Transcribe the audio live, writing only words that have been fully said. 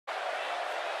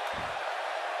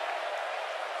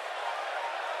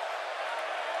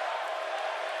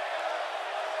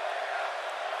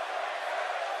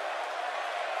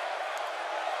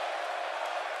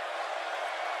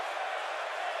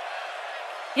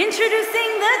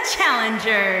Introducing the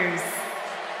challengers.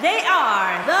 They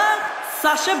are the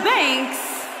Sasha Banks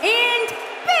and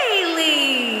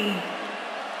Bayley.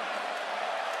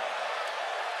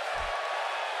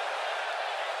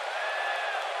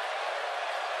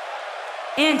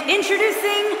 And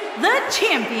introducing the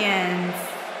champions.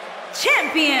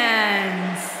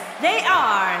 They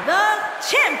are the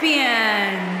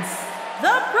champions.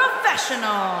 The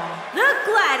professional, the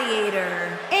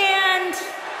gladiator, and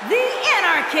the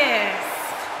anarchist.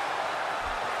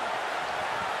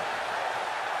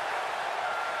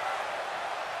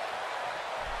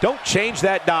 Don't change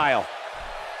that dial.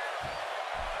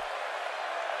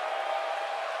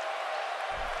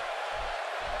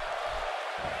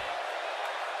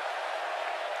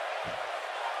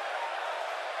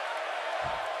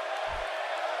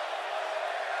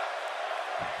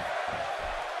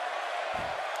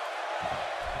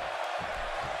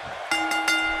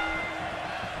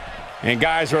 And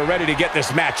guys, we're ready to get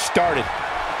this match started.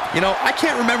 You know, I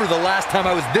can't remember the last time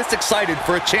I was this excited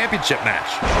for a championship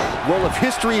match. Well, if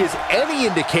history is any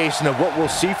indication of what we'll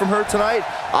see from her tonight,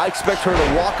 I expect her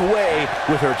to walk away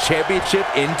with her championship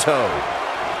in tow.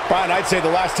 Brian, I'd say the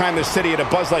last time this city had a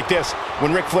buzz like this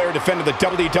when Ric Flair defended the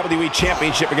WWE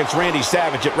Championship against Randy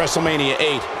Savage at WrestleMania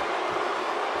 8.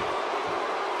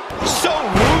 So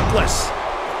ruthless!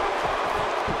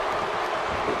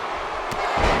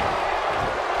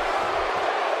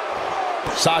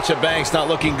 Sasha Banks not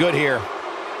looking good here.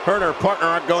 Her and her partner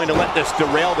aren't going to let this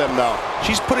derail them, though.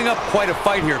 She's putting up quite a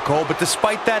fight here, Cole, but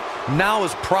despite that, now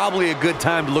is probably a good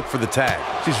time to look for the tag.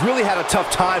 She's really had a tough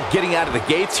time getting out of the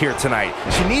gates here tonight.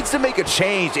 She needs to make a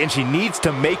change, and she needs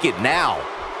to make it now.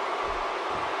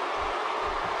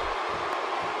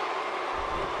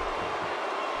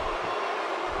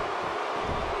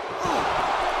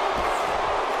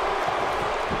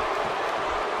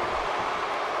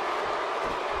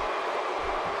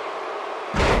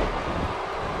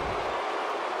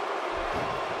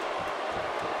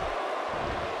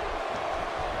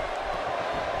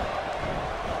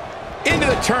 Into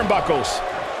the turnbuckles.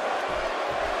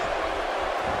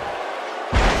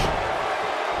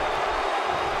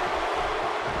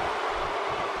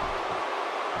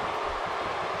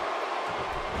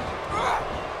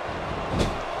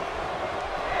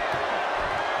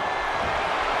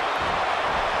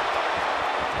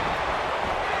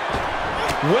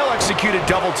 Well executed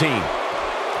double team.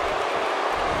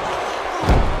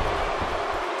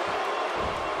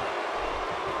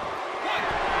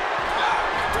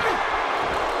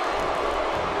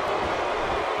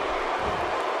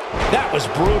 That was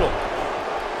brutal.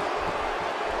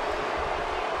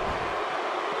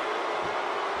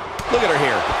 Look at her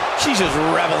here. She's just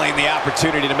reveling in the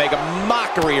opportunity to make a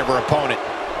mockery of her opponent.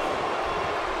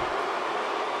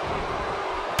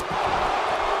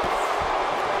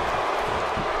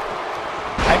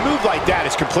 A move like that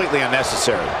is completely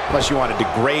unnecessary, unless you want to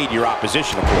degrade your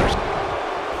opposition, of course.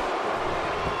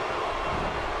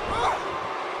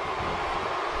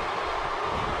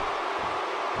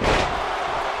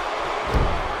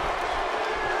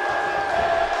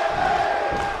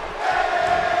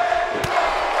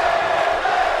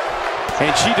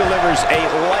 And she delivers a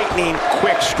lightning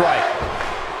quick strike.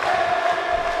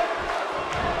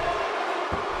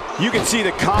 You can see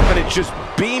the confidence just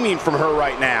beaming from her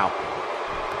right now.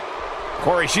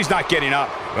 Corey, she's not getting up.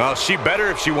 Well, she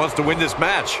better if she wants to win this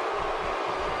match.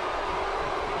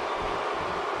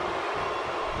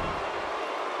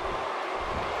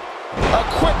 A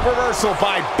quick reversal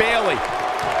by Bayley.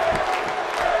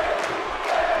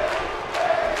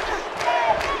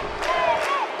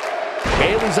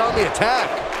 Bayley's on the attack.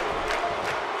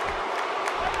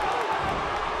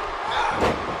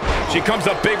 She comes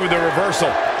up big with the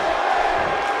reversal.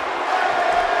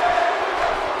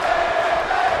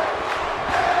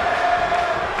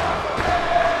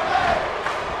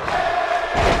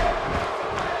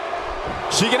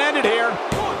 She can end it here.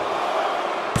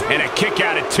 And a kick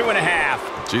out at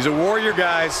 2.5. She's a warrior,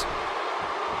 guys.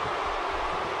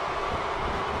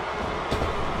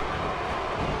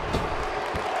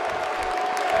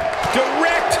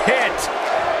 Direct hit.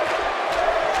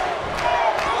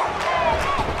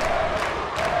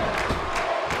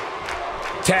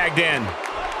 Tagged in.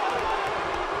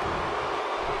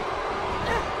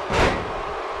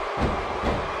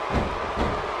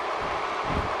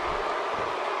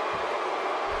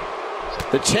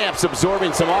 The champ's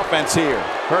absorbing some offense here.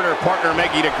 Her and her partner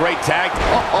making a great tag.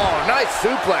 Oh, nice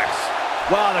suplex.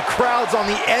 Wow, the crowd's on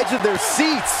the edge of their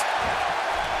seats.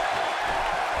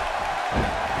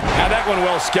 Now that one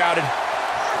well scouted.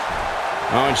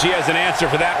 Oh, and she has an answer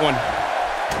for that one.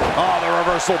 Oh, the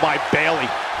reversal by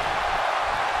Bayley.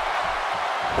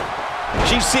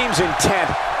 She seems intent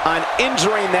on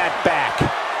injuring that back.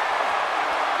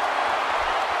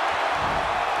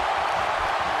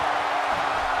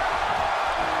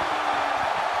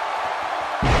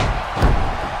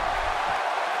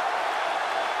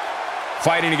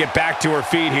 Fighting to get back to her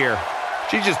feet here.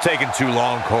 She's just taking too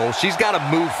long, Cole. She's got to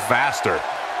move faster.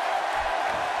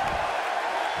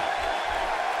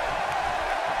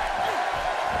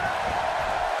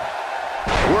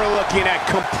 We're looking at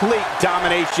complete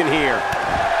domination here.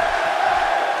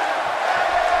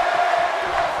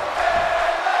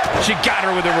 She got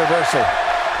her with a reversal.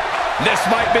 This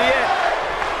might be it.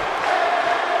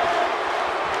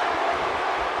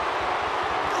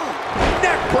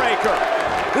 Neck breaker.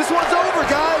 This one's over,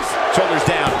 guys. Shoulders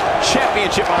down.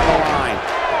 Championship on the line.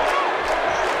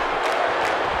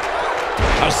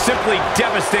 A simply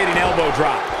devastating elbow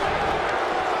drop.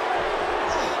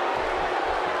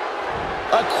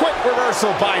 A quick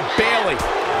reversal by Bayley.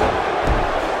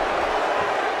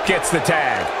 Gets the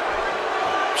tag.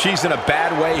 She's in a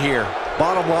bad way here.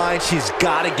 Bottom line, she's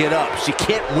got to get up. She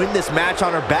can't win this match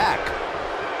on her back.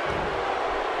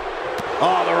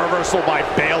 Oh, the reversal by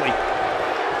Bayley.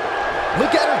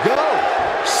 Look at her go.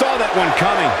 Saw that one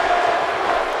coming.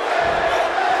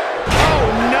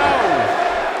 Oh, no.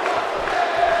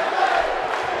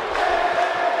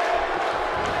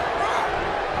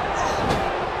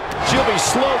 She'll be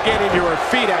slow getting to her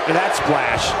feet after that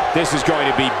splash. This is going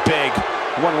to be big,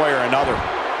 one way or another.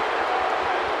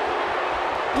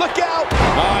 Look out.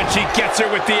 Oh, and she gets her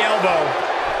with the elbow.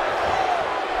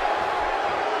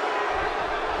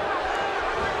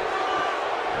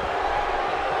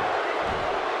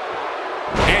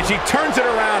 And she turns it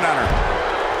around on her.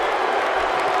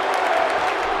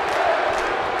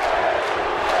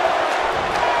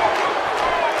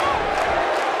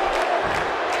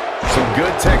 Some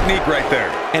good technique right there.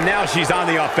 And now she's on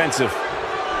the offensive.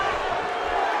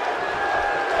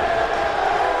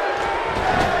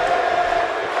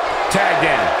 Tagged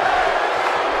in.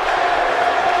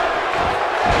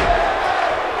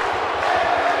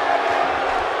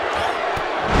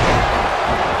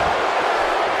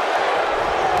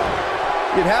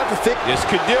 You'd have to think This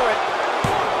could do it.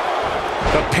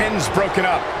 The pin's broken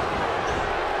up.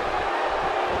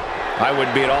 I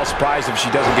wouldn't be at all surprised if she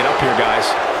doesn't get up here, guys.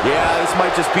 Yeah, this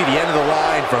might just be the end of the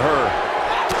line for her.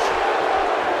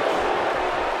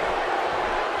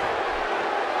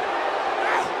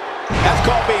 That's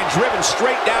called being driven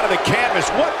straight down to the canvas.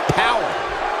 What power.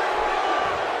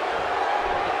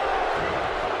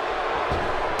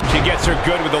 She gets her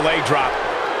good with the leg drop.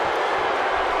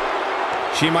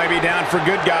 She might be down for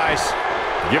good, guys.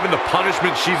 Given the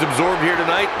punishment she's absorbed here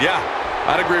tonight, yeah,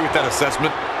 I'd agree with that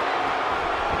assessment.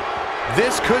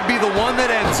 This could be the one that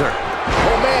ends her.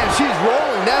 Oh, man, she's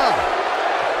rolling now.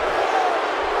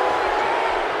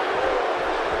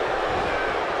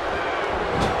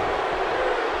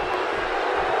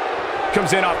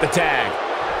 Comes in off the tag.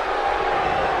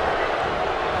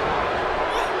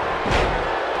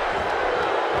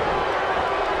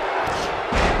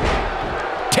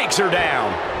 Takes her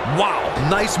down. Wow,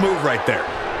 nice move right there.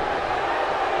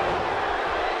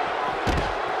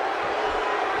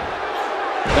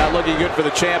 Not looking good for the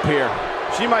champ here.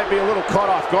 She might be a little caught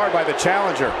off guard by the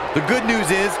challenger. The good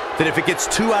news is that if it gets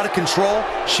too out of control,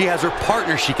 she has her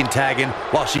partner she can tag in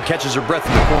while she catches her breath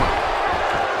in the corner.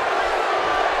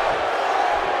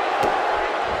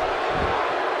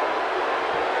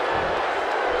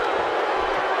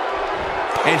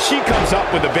 And she comes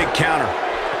up with a big counter.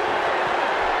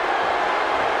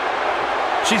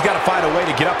 She's got to find a way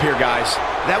to get up here, guys.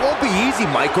 That won't be easy,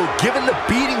 Michael, given the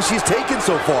beating she's taken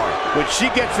so far. When she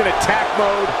gets in attack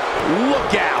mode,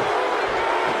 look out.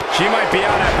 She might be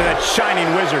out after that shining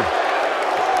wizard.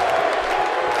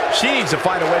 She needs to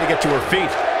find a way to get to her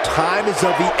feet. Time is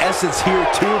of the essence here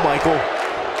too, Michael.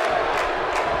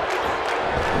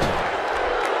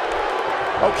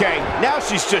 Okay, now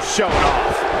she's just showing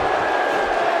off.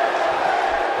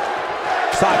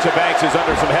 Sasha Banks is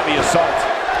under some heavy assault.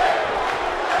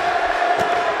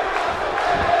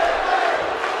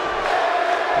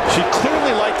 She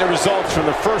clearly liked the results from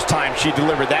the first time she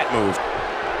delivered that move.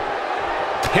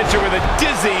 Hits her with a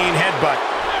dizzying headbutt.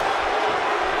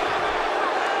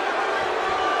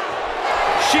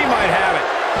 She might have it.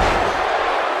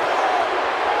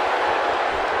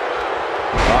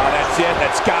 Oh, that's it.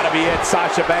 That's got to be it.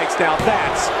 Sasha Banks. Now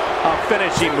that's a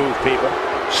finishing move, people.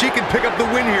 She can pick up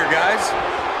the win here, guys.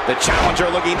 The challenger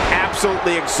looking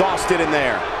absolutely exhausted in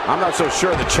there. I'm not so sure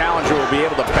the challenger will be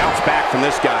able to bounce back from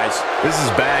this, guys. This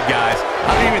is bad, guys.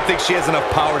 I don't even think she has enough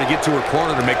power to get to her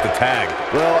corner to make the tag.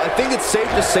 Well, I think it's safe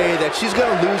to say that she's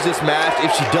going to lose this match if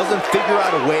she doesn't figure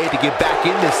out a way to get back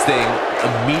in this thing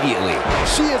immediately.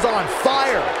 She is on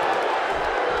fire.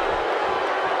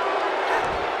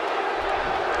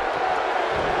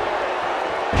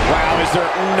 Wow, is there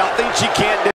nothing she can't do?